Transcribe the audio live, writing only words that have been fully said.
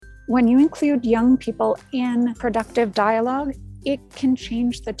When you include young people in productive dialogue, it can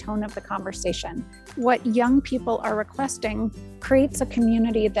change the tone of the conversation. What young people are requesting creates a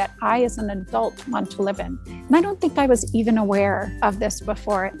community that I, as an adult, want to live in. And I don't think I was even aware of this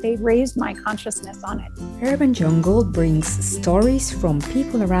before. They raised my consciousness on it. Urban Jungle brings stories from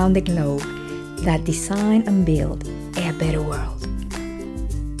people around the globe that design and build a better world.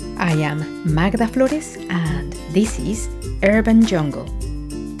 I am Magda Flores, and this is Urban Jungle.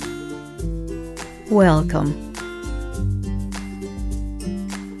 Welcome.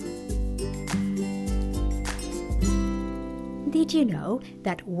 Did you know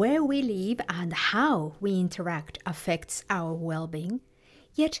that where we live and how we interact affects our well-being?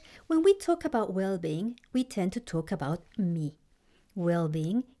 Yet, when we talk about well-being, we tend to talk about me.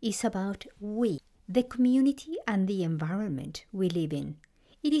 Well-being is about we, the community and the environment we live in.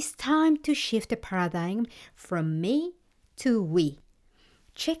 It is time to shift the paradigm from me to we.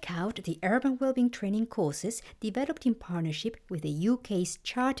 Check out the Urban Wellbeing training courses developed in partnership with the UK's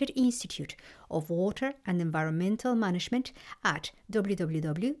Chartered Institute of Water and Environmental Management at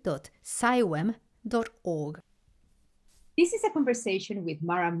www.ciwem.org. This is a conversation with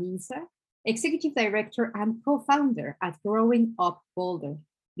Mara Mintzer, Executive Director and co-founder at Growing Up Boulder.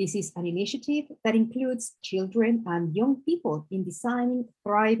 This is an initiative that includes children and young people in designing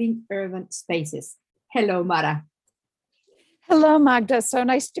thriving urban spaces. Hello, Mara. Hello, Magda. So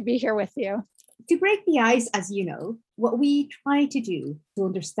nice to be here with you. To break the ice, as you know, what we try to do to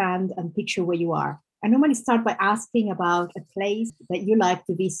understand and picture where you are, I normally start by asking about a place that you like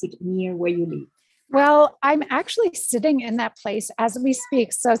to visit near where you live. Well, I'm actually sitting in that place as we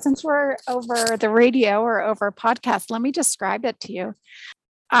speak. So since we're over the radio or over podcast, let me describe it to you.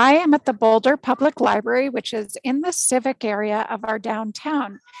 I am at the Boulder Public Library, which is in the civic area of our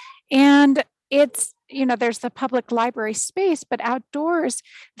downtown. And it's, there's the public library space, but outdoors,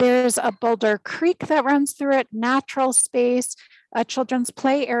 there's a Boulder Creek that runs through it, natural space, a children's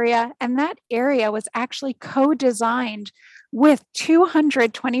play area. And that area was actually co-designed with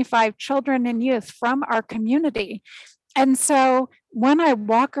 225 children and youth from our community. And so when I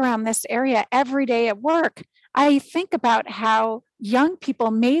walk around this area every day at work, I think about how young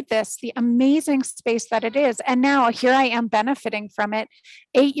people made this the amazing space that it is. And now here I am benefiting from it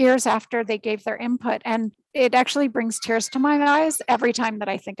 8 years after they gave their input. And it actually brings tears to my eyes every time that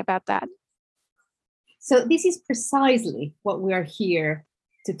I think about that. So this is precisely what we are here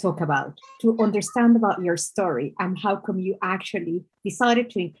to talk about, to understand about your story and how come you actually decided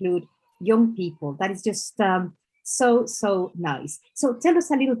to include young people. That is just so nice. So tell us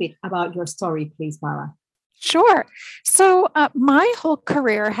a little bit about your story, please, Mara. Sure. So my whole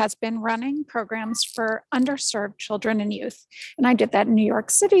career has been running programs for underserved children and youth. And I did that in New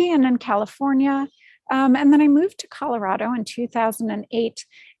York City and in California. And then I moved to Colorado in 2008.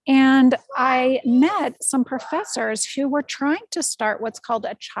 And I met some professors who were trying to start what's called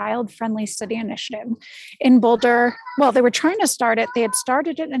a child-friendly city initiative in Boulder. Well, they were trying to start it. They had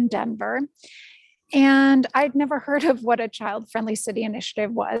started it in Denver. And I'd never heard of what a child-friendly city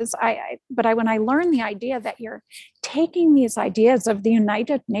initiative was. But when I learned the idea that you're taking these ideas of the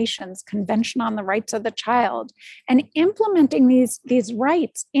United Nations Convention on the Rights of the Child and implementing these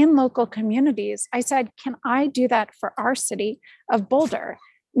rights in local communities, I said, can I do that for our city of Boulder?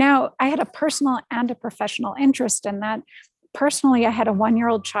 Now, I had a personal and a professional interest in that. Personally, I had a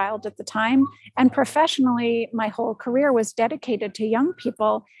 1-year-old child at the time, and professionally, my whole career was dedicated to young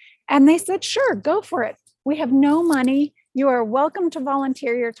people. And they said, sure, go for it. We have no money. You are welcome to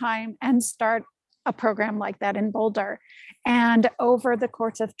volunteer your time and start a program like that in Boulder. And over the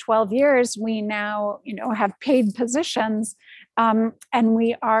course of 12 years, we now, have paid positions, and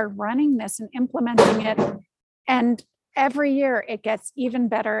we are running this and implementing it. And every year it gets even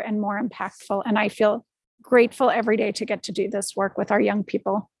better and more impactful. And I feel grateful every day to get to do this work with our young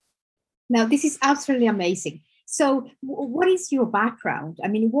people. Now, this is absolutely amazing. So what is your background? I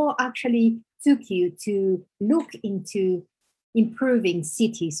mean, what actually took you to look into improving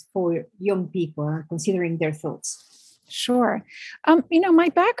cities for young people and considering their thoughts? Sure. My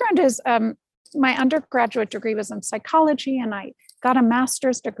background is my undergraduate degree was in psychology, and I got a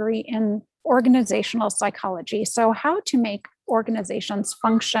master's degree in organizational psychology. So how to make organizations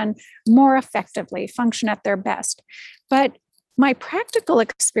function more effectively, function at their best. But my practical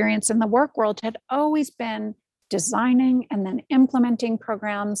experience in the work world had always been designing and then implementing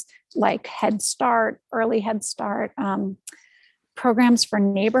programs like Head Start, early Head Start, programs for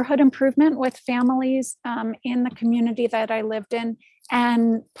neighborhood improvement with families in the community that I lived in,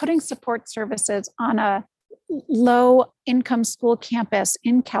 and putting support services on a low income school campus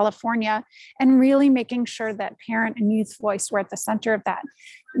in California, and really making sure that parent and youth voice were at the center of that.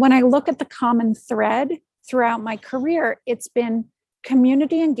 When I look at the common thread throughout my career, it's been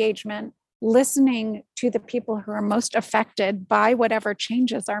community engagement, listening to the people who are most affected by whatever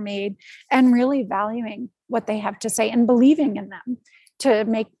changes are made, and really valuing what they have to say and believing in them to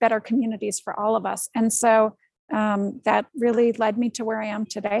make better communities for all of us. And so that really led me to where I am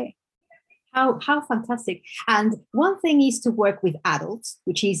today. How fantastic. And one thing is to work with adults,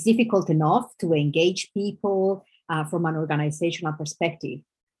 which is difficult enough to engage people from an organizational perspective.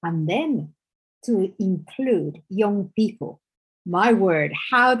 And then to include young people. My word,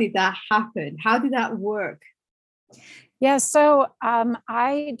 how did that happen? How did that work? Yeah, so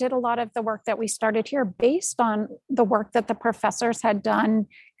I did a lot of the work that we started here based on the work that the professors had done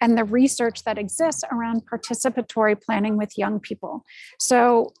and the research that exists around participatory planning with young people.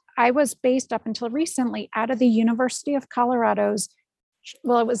 So I was based up until recently out of the University of Colorado's,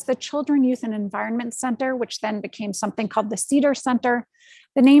 well, it was the Children, Youth, and Environment Center, which then became something called the Cedar Center.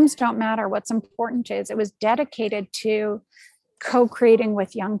 The names don't matter. What's important is it was dedicated to co-creating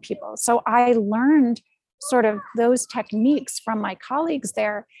with young people. So I learned sort of those techniques from my colleagues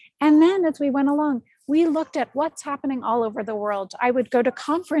there. And then as we went along, we looked at what's happening all over the world. I would go to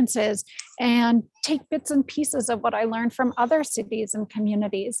conferences and take bits and pieces of what I learned from other cities and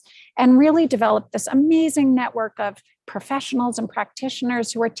communities and really develop this amazing network of professionals and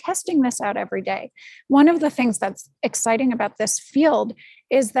practitioners who are testing this out every day. One of the things that's exciting about this field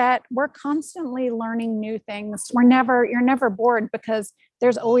is that we're constantly learning new things. You're never bored because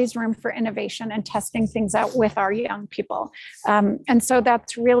there's always room for innovation and testing things out with our young people. And so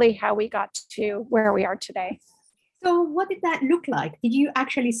that's really how we got to where we are today. So what did that look like? Did you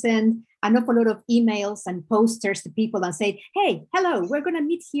actually send an awful lot of emails and posters to people and say, hey, hello, we're going to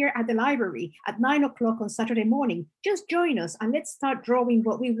meet here at the library at 9 o'clock on Saturday morning. Just join us and let's start drawing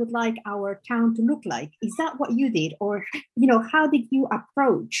what we would like our town to look like. Is that what you did? Or, how did you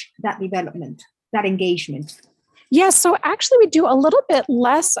approach that development, that engagement? Yeah, so actually we do a little bit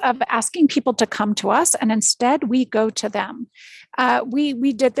less of asking people to come to us, and instead we go to them.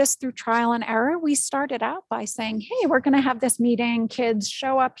 We did this through trial and error. We started out by saying, hey, we're going to have this meeting, kids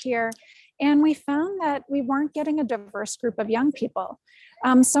show up here. And we found that we weren't getting a diverse group of young people.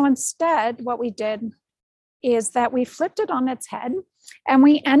 So instead, what we did is that we flipped it on its head and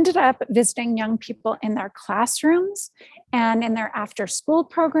we ended up visiting young people in their classrooms and in their after school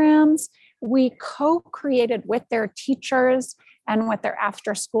programs. We co-created with their teachers and with their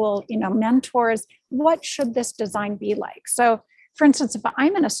after school, mentors, what should this design be like? So for instance, if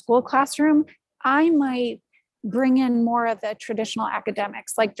I'm in a school classroom, I might bring in more of the traditional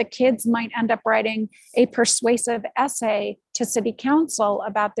academics, like the kids might end up writing a persuasive essay to city council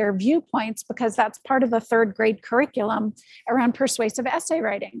about their viewpoints because that's part of the third grade curriculum around persuasive essay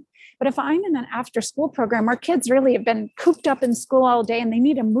writing. But if I'm in an after school program where kids really have been cooped up in school all day and they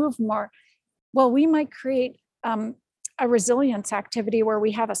need to move more, well, we might create a resilience activity where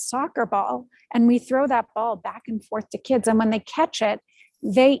we have a soccer ball and we throw that ball back and forth to kids. And when they catch it,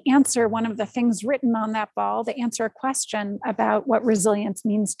 they answer one of the things written on that ball. They answer a question about what resilience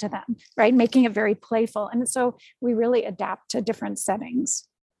means to them, right? Making it very playful. And so we really adapt to different settings.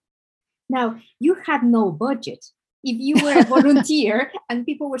 Now, you had no budget. If you were a volunteer and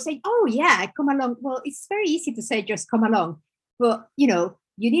people were saying, oh yeah, come along. Well, it's very easy to say, just come along. But, you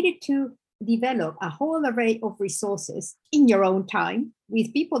needed to develop a whole array of resources in your own time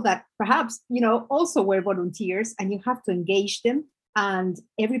with people that perhaps, also were volunteers, and you have to engage them. And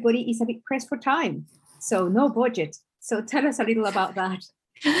everybody is a bit pressed for time. So no budget. So tell us a little about that.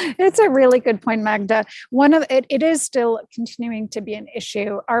 It's a really good point, Magda. It is still continuing to be an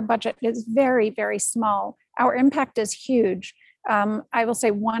issue. Our budget is very, very small. Our impact is huge. I will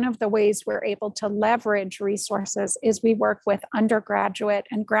say one of the ways we're able to leverage resources is we work with undergraduate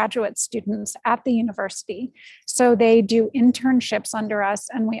and graduate students at the university. So they do internships under us,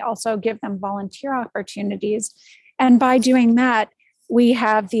 and we also give them volunteer opportunities. And by doing that, we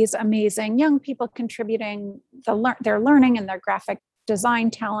have these amazing young people contributing their learning and their graphic design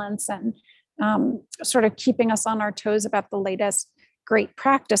talents and sort of keeping us on our toes about the latest great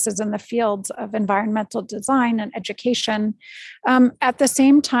practices in the fields of environmental design and education. At the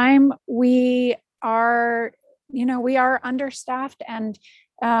same time, we are understaffed, and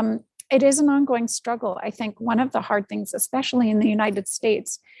it is an ongoing struggle. I think one of the hard things, especially in the United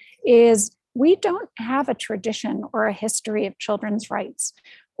States, is we don't have a tradition or a history of children's rights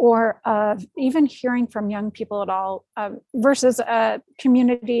or of even hearing from young people at all versus a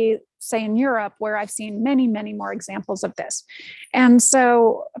community say in Europe, where I've seen many, many more examples of this. And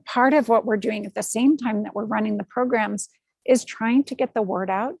so part of what we're doing at the same time that we're running the programs is trying to get the word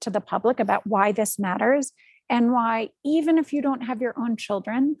out to the public about why this matters and why, even if you don't have your own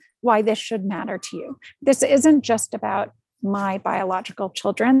children, why this should matter to you. This isn't just about my biological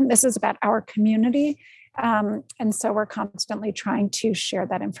children. This is about our community. And so we're constantly trying to share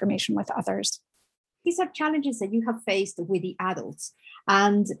that information with others. These are challenges that you have faced with the adults.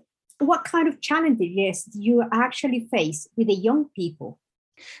 And what kind of challenges do you actually face with the young people?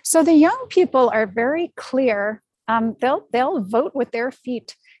 So the young people are very clear. They'll vote with their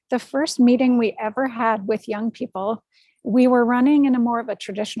feet. The first meeting we ever had with young people, we were running in a more of a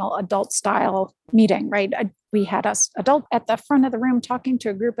traditional adult style meeting, right? We had us adult at the front of the room talking to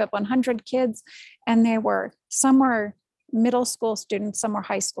a group of 100 kids, and some were middle school students, some were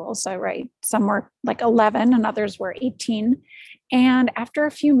high school. So, right, some were like 11 and others were 18. And after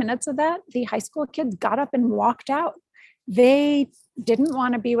a few minutes of that, the high school kids got up and walked out. They didn't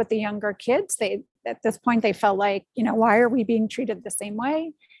want to be with the younger kids. At this point, they felt like, why are we being treated the same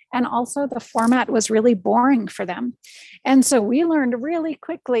way? And also the format was really boring for them. And so we learned really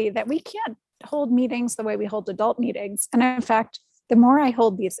quickly that we can't hold meetings the way we hold adult meetings. And in fact, the more I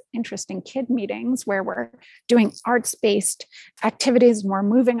hold these interesting kid meetings where we're doing arts-based activities and we're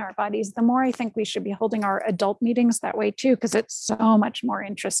moving our bodies, the more I think we should be holding our adult meetings that way too, because it's so much more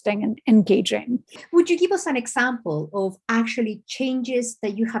interesting and engaging. Would you give us an example of actually changes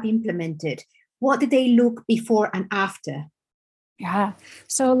that you have implemented? What did they look before and after? Yeah.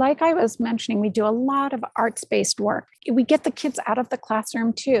 So like I was mentioning, we do a lot of arts-based work. We get the kids out of the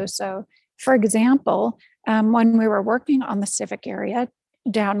classroom too. So for example, when we were working on the civic area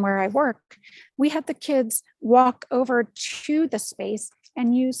down where I work, we had the kids walk over to the space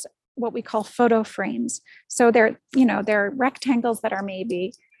and use what we call photo frames. So they're rectangles that are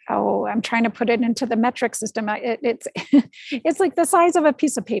maybe, I'm trying to put it into the metric system. It's like the size of a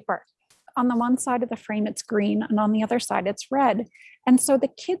piece of paper. On the one side of the frame, it's green, and on the other side, it's red. And so the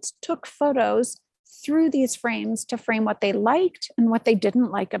kids took photos through these frames to frame what they liked and what they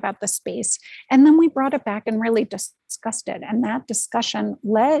didn't like about the space. And then we brought it back and really discussed it. And that discussion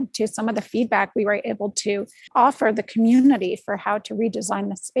led to some of the feedback we were able to offer the community for how to redesign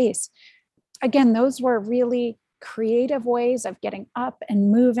the space. Again, those were really creative ways of getting up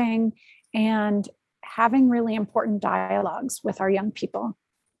and moving and having really important dialogues with our young people.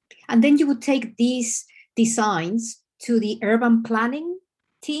 And then you would take these designs to the urban planning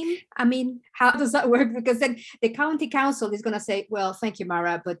team. I mean, how does that work? Because then the county council is going to say, well, thank you,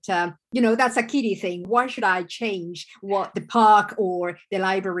 Mara, but, that's a kiddie thing. Why should I change what the park or the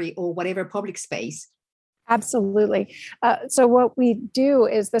library or whatever public space? Absolutely. So what we do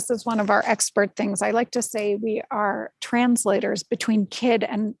is, this is one of our expert things. I like to say we are translators between kid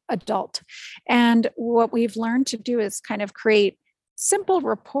and adult. And what we've learned to do is kind of create simple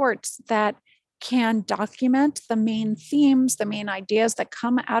reports that can document the main themes, the main ideas that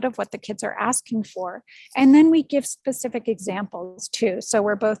come out of what the kids are asking for. And then we give specific examples too. So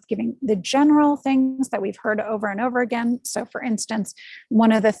we're both giving the general things that we've heard over and over again. So for instance,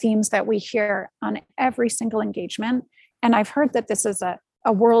 one of the themes that we hear on every single engagement, and I've heard that this is a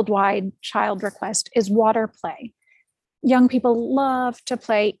worldwide child request, is water play. Young people love to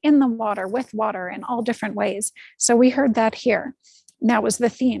play in the water, with water in all different ways. So we heard that here. That was the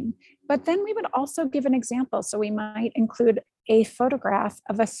theme. But then we would also give an example. So we might include a photograph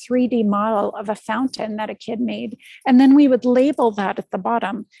of a 3D model of a fountain that a kid made. And then we would label that at the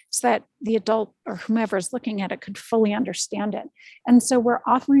bottom so that the adult or whomever is looking at it could fully understand it. And so we're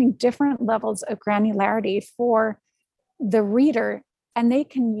offering different levels of granularity for the reader, and they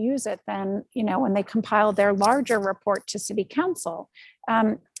can use it then, when they compile their larger report to city council.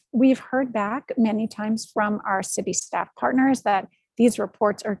 We've heard back many times from our city staff partners that these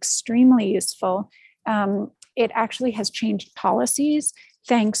reports are extremely useful. It actually has changed policies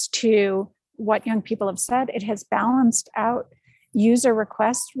thanks to what young people have said. It has balanced out user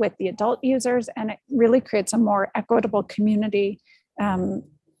requests with the adult users, and it really creates a more equitable community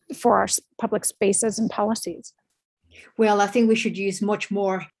for our public spaces and policies. Well, I think we should use much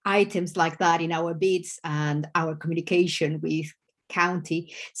more items like that in our bids and our communication with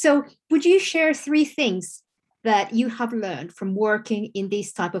county. So would you share 3 things that you have learned from working in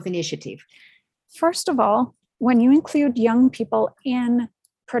this type of initiative? First of all, when you include young people in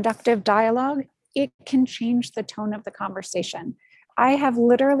productive dialogue, it can change the tone of the conversation. I have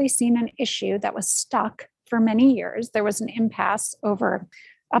literally seen an issue that was stuck for many years. There was an impasse over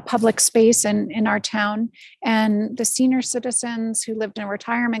a public space in our town, and the senior citizens who lived in a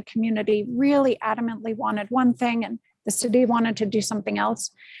retirement community really adamantly wanted one thing, and The city wanted to do something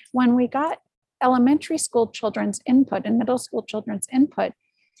else. When we got elementary school children's input and middle school children's input,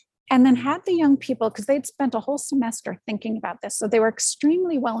 and then had the young people, because they'd spent a whole semester thinking about this, so they were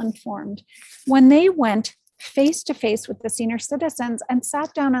extremely well informed. When they went face to face with the senior citizens and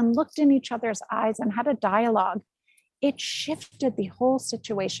sat down and looked in each other's eyes and had a dialogue, it shifted the whole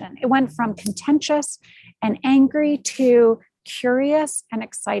situation. It went from contentious and angry to curious and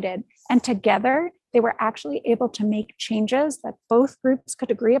excited. And together, they were actually able to make changes that both groups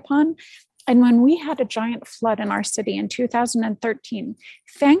could agree upon. And when we had a giant flood in our city in 2013,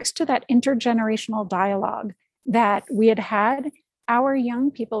 thanks to that intergenerational dialogue that we had, our young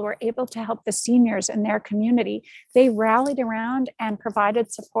people were able to help the seniors in their community. They rallied around and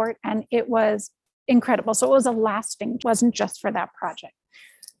provided support, and it was incredible. So it was a lasting, it wasn't just for that project.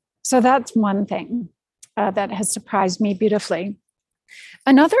 So that's one thing that has surprised me beautifully.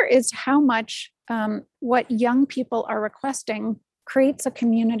 Another is how much what young people are requesting creates a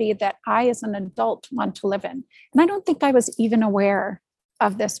community that I, as an adult, want to live in. And I don't think I was even aware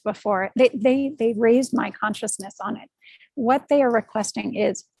of this before. They raised my consciousness on it. What they are requesting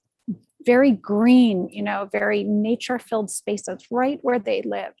is very green, very nature-filled spaces right where they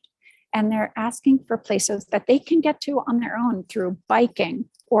lived. And they're asking for places that they can get to on their own through biking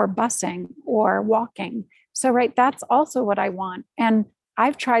or busing or walking. So, right, that's also what I want. And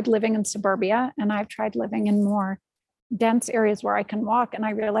I've tried living in suburbia, and I've tried living in more dense areas where I can walk. And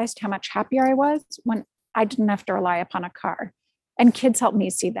I realized how much happier I was when I didn't have to rely upon a car. And kids help me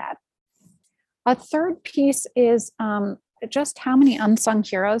see that. A third piece is just how many unsung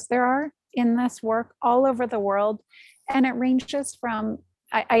heroes there are in this work all over the world. And it ranges from,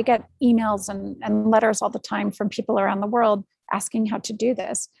 I get emails and letters all the time from people around the world asking how to do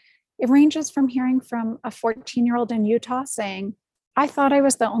this. It ranges from hearing from a 14-year-old in Utah saying, I thought I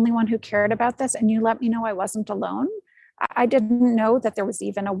was the only one who cared about this, and you let me know I wasn't alone. I didn't know that there was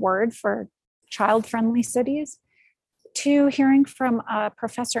even a word for child-friendly cities, to hearing from a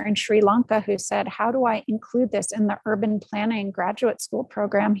professor in Sri Lanka who said, how do I include this in the urban planning graduate school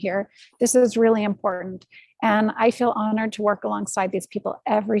program here? This is really important. And I feel honored to work alongside these people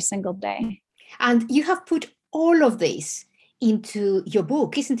every single day. And you have put all of this into your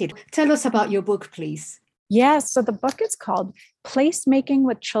book, isn't it? Tell us about your book, please. Yes. So the book is called Placemaking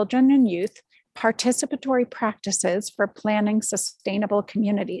with Children and Youth, Participatory Practices for Planning Sustainable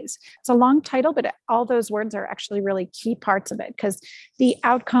Communities. It's a long title, but all those words are actually really key parts of it, because the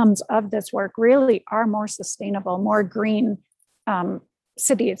outcomes of this work really are more sustainable, more green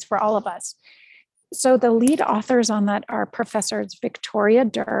cities for all of us. So the lead authors on that are Professors Victoria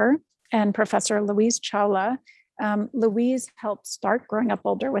Durr and Professor Louise Chawla. Louise helped start Growing Up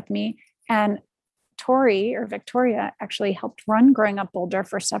Boulder with me, and Victoria actually helped run Growing Up Boulder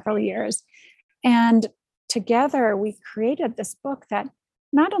for several years. And together we created this book that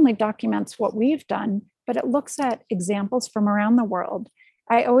not only documents what we've done, but it looks at examples from around the world.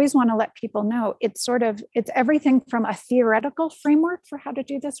 I always want to let people know it's everything from a theoretical framework for how to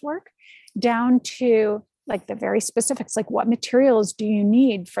do this work down to like the very specifics, like what materials do you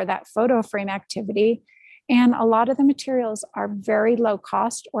need for that photo frame activity? And a lot of the materials are very low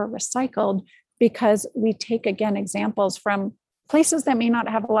cost or recycled, because we take, again, examples from places that may not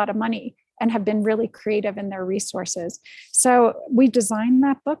have a lot of money and have been really creative in their resources. So we designed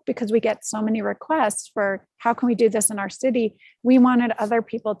that book because we get so many requests for how can we do this in our city. We wanted other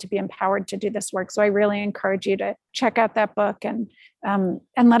people to be empowered to do this work. So I really encourage you to check out that book and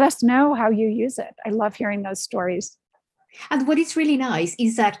let us know how you use it. I love hearing those stories. And what is really nice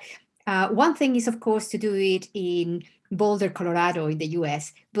is that one thing is, of course, to do it in Boulder, Colorado, in the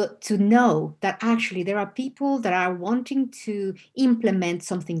US, but to know that actually there are people that are wanting to implement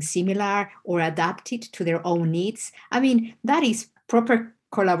something similar or adapt it to their own needs. I mean, that is proper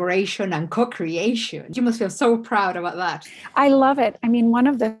collaboration and co-creation. You must feel so proud about that. I love it. I mean, one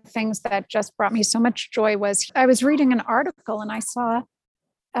of the things that just brought me so much joy was I was reading an article and I saw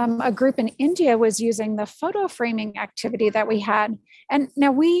a group in India was using the photo framing activity that we had. And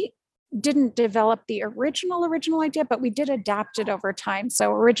now we didn't develop the original idea, but we did adapt it over time.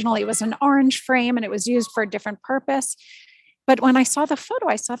 So originally it was an orange frame and it was used for a different purpose. But when I saw the photo,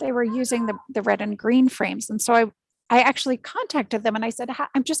 I saw they were using the red and green frames. And so I actually contacted them and I said,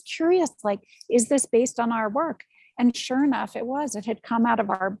 I'm just curious, like, is this based on our work? And sure enough, it was. It had come out of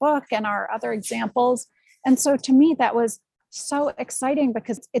our book and our other examples. And so to me, that was so exciting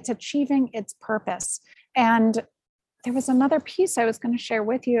because it's achieving its purpose. And there was another piece I was going to share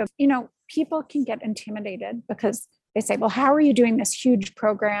with you. People can get intimidated because they say, well, how are you doing this huge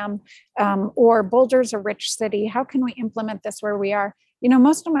program? Or Boulder's a rich city. How can we implement this where we are?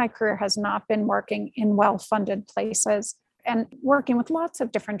 Most of my career has not been working in well-funded places and working with lots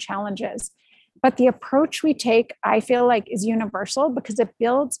of different challenges. But the approach we take, I feel like, is universal because it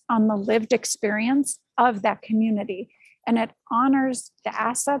builds on the lived experience of that community and it honors the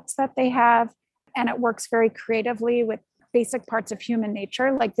assets that they have. And it works very creatively with basic parts of human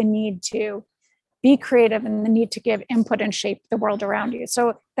nature, like the need to be creative and the need to give input and shape the world around you.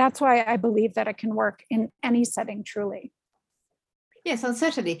 So that's why I believe that it can work in any setting, truly. Yes, and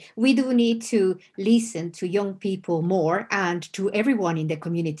certainly we do need to listen to young people more and to everyone in the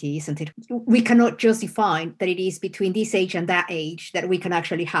community, isn't it? We cannot just define that it is between this age and that age that we can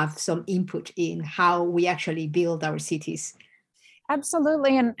actually have some input in how we actually build our cities.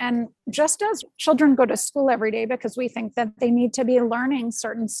 Absolutely. And just as children go to school every day because we think that they need to be learning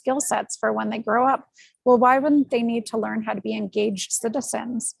certain skill sets for when they grow up, well, why wouldn't they need to learn how to be engaged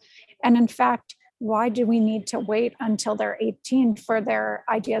citizens? And in fact, why do we need to wait until they're 18 for their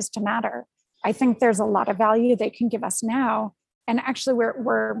ideas to matter? I think there's a lot of value they can give us now. And actually,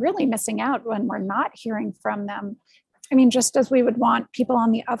 we're really missing out when we're not hearing from them. I mean, just as we would want people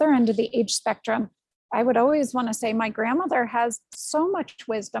on the other end of the age spectrum, I would always want to say my grandmother has so much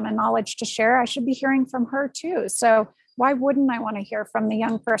wisdom and knowledge to share. I should be hearing from her too. So why wouldn't I want to hear from the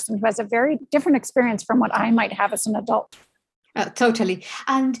young person who has a very different experience from what I might have as an adult? Totally.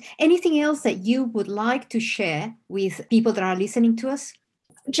 And anything else that you would like to share with people that are listening to us?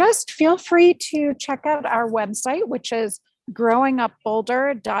 Just feel free to check out our website, which is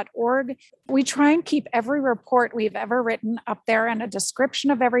growingupboulder.org. We try and keep every report we've ever written up there and a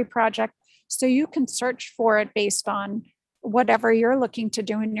description of every project, so you can search for it based on whatever you're looking to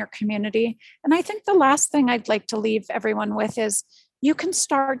do in your community. And I think the last thing I'd like to leave everyone with is you can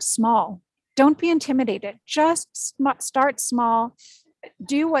start small. Don't be intimidated. Just start small.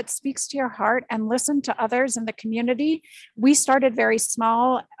 Do what speaks to your heart and listen to others in the community. We started very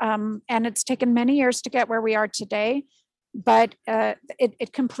small, and it's taken many years to get where we are today, but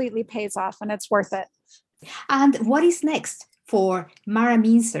it completely pays off and it's worth it. And what is next for Mara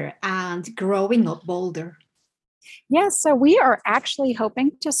Mintzer and Growing Up Boulder? Yes, so we are actually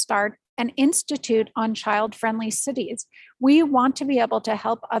hoping to start an institute on child-friendly cities. We want to be able to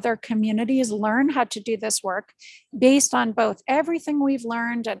help other communities learn how to do this work based on both everything we've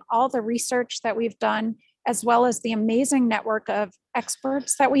learned and all the research that we've done, as well as the amazing network of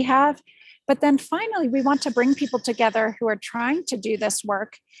experts that we have. But then finally, we want to bring people together who are trying to do this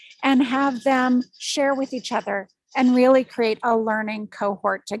work and have them share with each other and really create a learning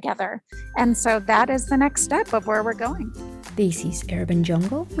cohort together. And so that is the next step of where we're going. This is Urban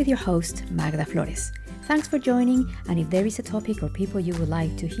Jungle with your host, Magda Flores. Thanks for joining, and if there is a topic or people you would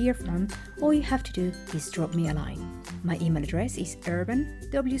like to hear from, all you have to do is drop me a line. My email address is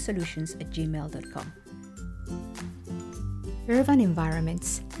urbanwsolutions@gmail.com. Urban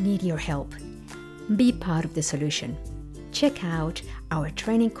environments need your help. Be part of the solution. Check out our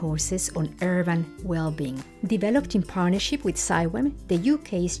training courses on urban well-being, developed in partnership with CIWEM, the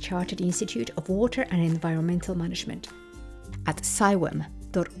UK's Chartered Institute of Water and Environmental Management, at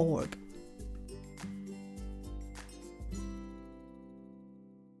ciwem.org.